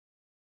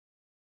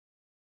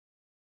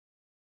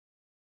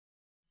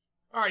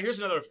All right, here's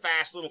another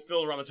fast little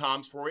fill around the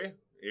toms for you.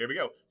 Here we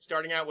go.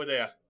 Starting out with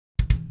a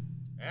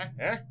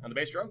on the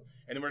bass drum,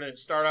 and then we're going to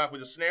start off with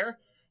a snare,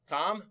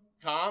 tom,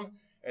 tom,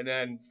 and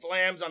then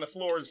flams on the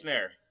floor and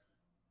snare.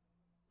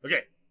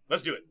 Okay,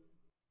 let's do it.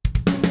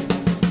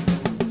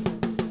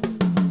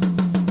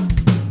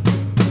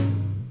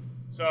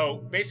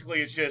 So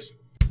basically it's just,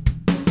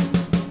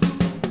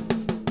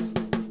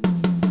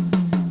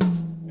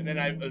 and then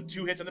I have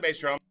 2 hits on the bass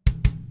drum,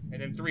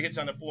 and then 3 hits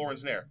on the floor and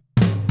snare.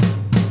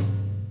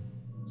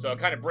 So it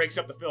kind of breaks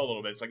up the fill a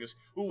little bit. It's like this,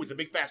 ooh, it's a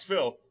big fast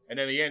fill, and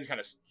then the end kind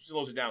of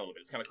slows it down a little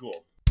bit. It's kind of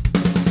cool.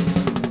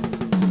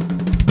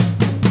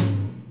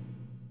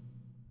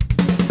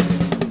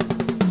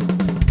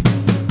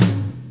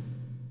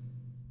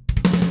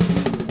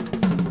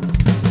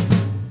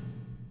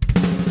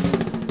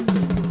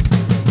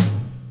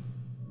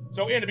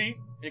 So in a beat,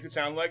 it could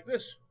sound like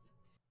this.